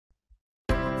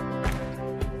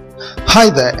Hi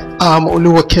there, I'm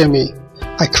Oluwakemi.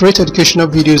 I create educational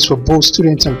videos for both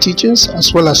students and teachers,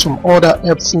 as well as some other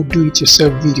helpful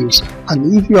do-it-yourself videos.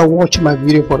 And if you are watching my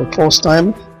video for the first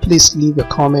time, please leave a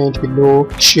comment below,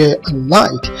 share and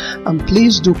like, and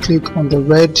please do click on the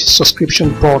red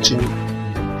subscription button.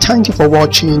 Thank you for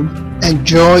watching.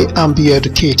 Enjoy and be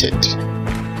educated.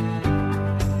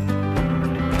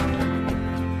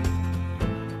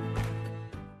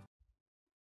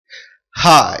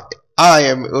 Hi, I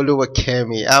am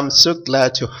Oluwakemi. I'm so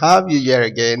glad to have you here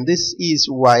again. This is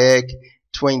WAEC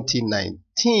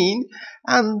 2019,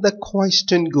 and the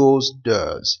question goes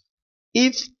thus: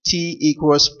 if T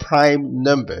equals prime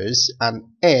numbers and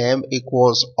M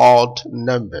equals odd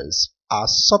numbers are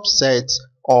subsets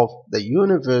of the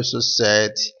universal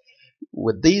set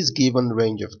with this given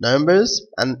range of numbers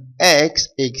and X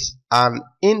is an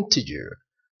integer,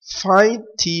 find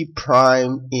T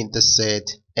prime in the set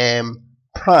M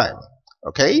prime.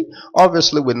 Okay,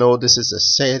 obviously we know this is a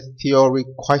set theory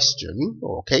question,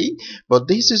 okay, but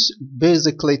this is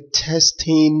basically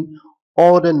testing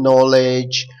all the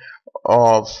knowledge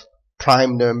of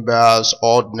prime numbers,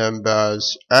 odd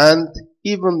numbers, and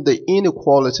even the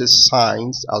inequality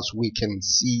signs, as we can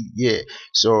see here.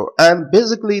 So, and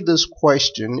basically this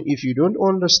question, if you don't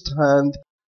understand,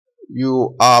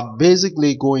 you are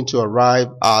basically going to arrive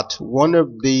at one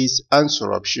of these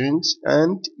answer options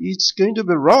and it's going to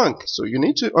be wrong. So you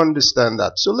need to understand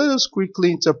that. So let us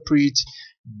quickly interpret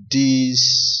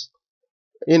these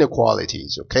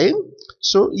inequalities. Okay,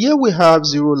 so here we have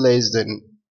 0 less than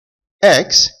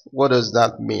x. What does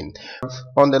that mean?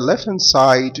 On the left hand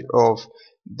side of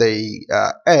the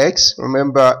x,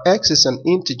 remember x is an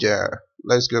integer.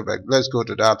 Let's go back. Let's go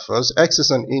to that first. X is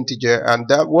an integer, and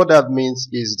that what that means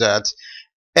is that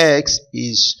x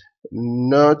is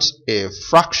not a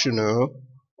fractional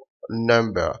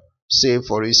number. Say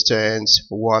for instance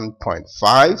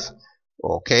 1.5,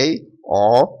 okay,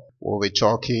 or we'll be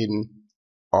talking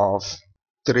of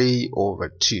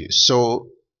 3/2. So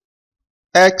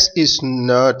x is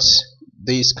not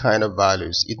these kind of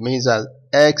values. It means that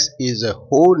x is a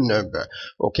whole number.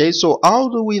 Okay, so how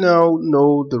do we now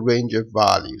know the range of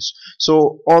values?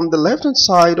 So on the left hand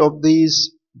side of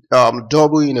this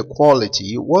double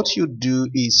inequality, what you do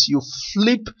is you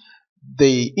flip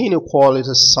the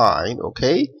inequality sign.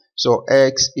 Okay, so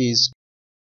x is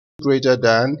greater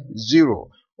than 0.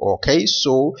 Okay,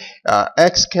 so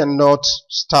x cannot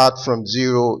start from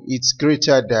 0, it's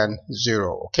greater than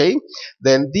 0. Okay,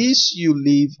 then this you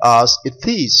leave as it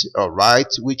is, alright,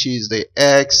 which is the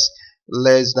x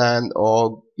less than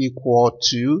or equal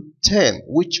to 10,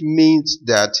 which means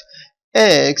that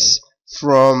x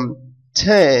from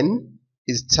 10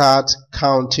 is start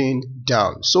counting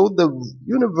down. So the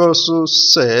universal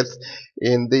set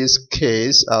in this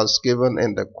case, as given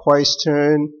in the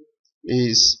question,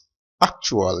 is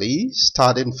actually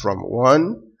starting from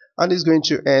 1 and is going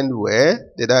to end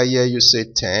where? Did I hear you say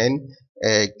 10?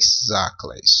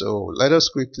 Exactly. So let us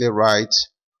quickly write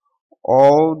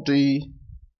all the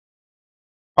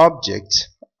objects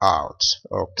out.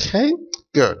 Okay,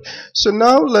 good. So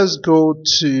now let's go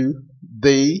to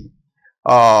the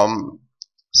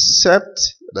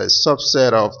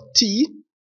subset of T,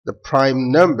 the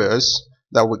prime numbers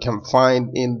that we can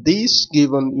find in this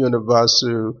given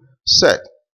universal set.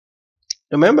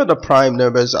 Remember, the prime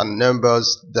numbers are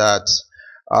numbers that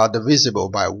are divisible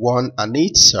by 1 and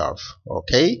itself.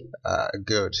 Okay,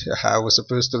 good. I was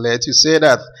supposed to let you say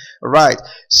that. Right,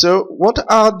 so what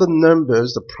are the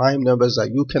numbers, the prime numbers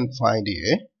that you can find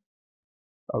here?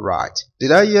 Alright,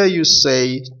 did I hear you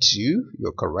say 2?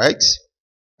 You're correct.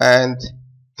 And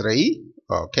 3?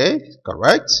 Okay,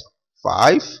 correct.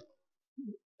 5?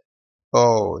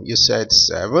 Oh, you said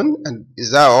 7. And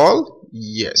is that all?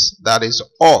 Yes, that is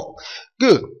all.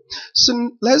 Good.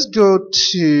 So let's go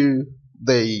to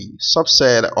the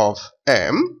subset of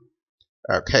M,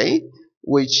 okay,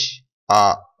 which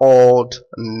are odd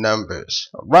numbers.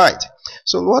 Right.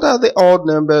 So what are the odd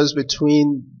numbers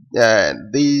between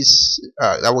these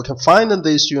that we can find in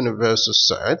this universal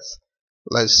set?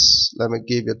 Let me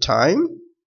give you time.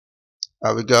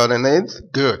 Have we gotten it?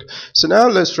 Good. So now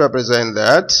let's represent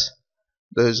that.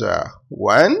 Those are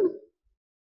 1,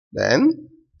 then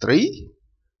 3.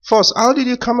 First, how did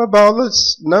you come about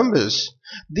these numbers?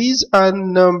 These are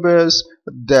numbers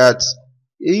that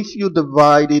if you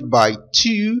divide it by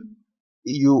 2,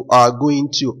 you are going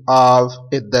to have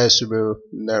a decimal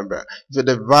number. If you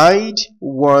divide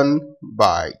 1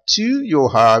 by 2, you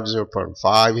have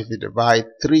 0.5. If you divide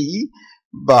 3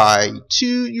 by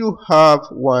 2, you have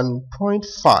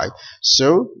 1.5.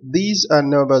 So these are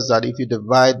numbers that if you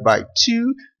divide by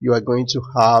 2, you are going to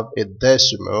have a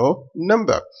decimal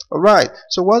number. Alright,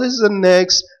 so what is the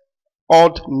next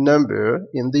odd number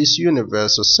in this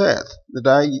universal set? Did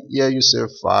I hear you say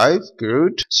 5?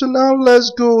 Good. So now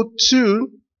let's go to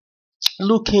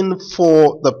looking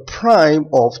for the prime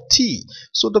of t.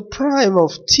 So the prime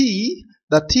of t,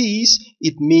 that is,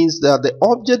 it means that the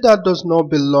object that does not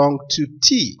belong to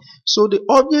t. So the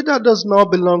object that does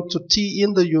not belong to t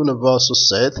in the universal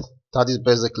set, that is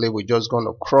basically we're just going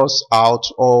to cross out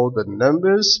all the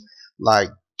numbers, like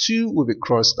 2 will be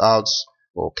crossed out.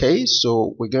 Okay,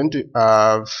 so we're going to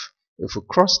have, if we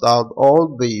crossed out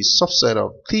all the subset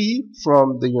of t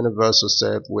from the universal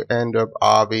set, we end up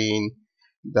having,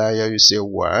 there you say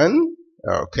 1,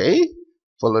 okay,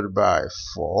 followed by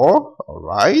 4,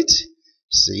 alright,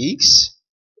 6,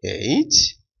 8,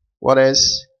 what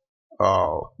else?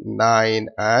 9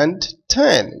 and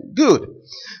 10. Good.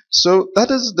 So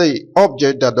that is the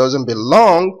object that doesn't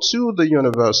belong to the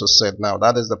universal set. Now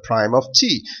that is the prime of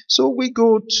t. So we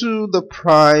go to the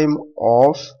prime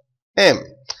of m.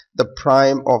 The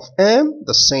prime of m,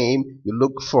 the same, you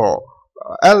look for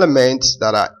elements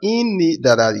that are in the,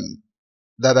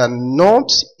 that are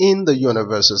not in the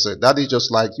universal set. That is just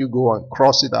like you go and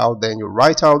cross it out, then you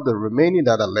write out the remaining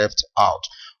that are left out.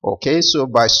 Okay, so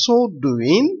by so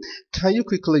doing, can you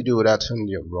quickly do that on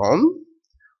your own?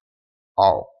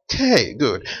 Okay,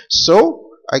 good. So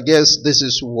I guess this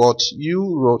is what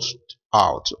you wrote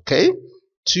out. Okay,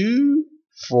 2,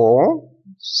 4,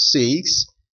 6,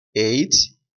 8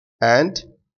 and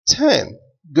 10.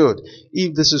 Good.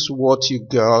 If this is what you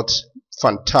got,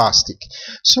 fantastic.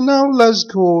 So now let's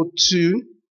go to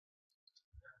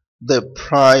the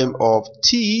prime of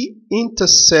t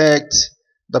intersect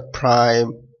the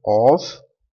prime of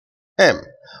m.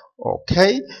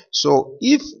 Okay, so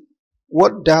if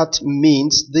what that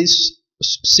means, this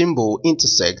symbol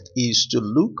intersect, is to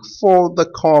look for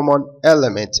the common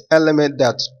element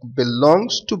that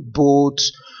belongs to both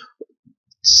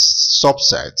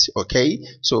subsets. Okay,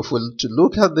 so if we to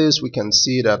look at this, we can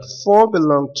see that 4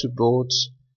 belong to both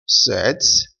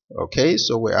sets. Okay,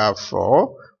 so we have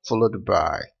 4 followed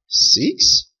by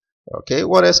 6. Okay,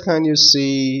 what else can you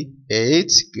see?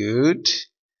 8. Good.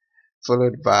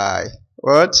 Followed by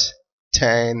what?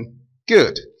 10.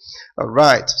 Good.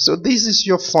 Alright, so this is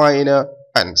your final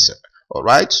answer.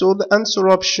 Alright, so the answer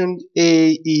option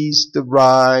A is the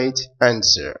right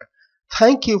answer.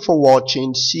 Thank you for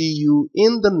watching. See you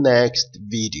in the next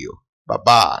video. Bye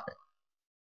bye.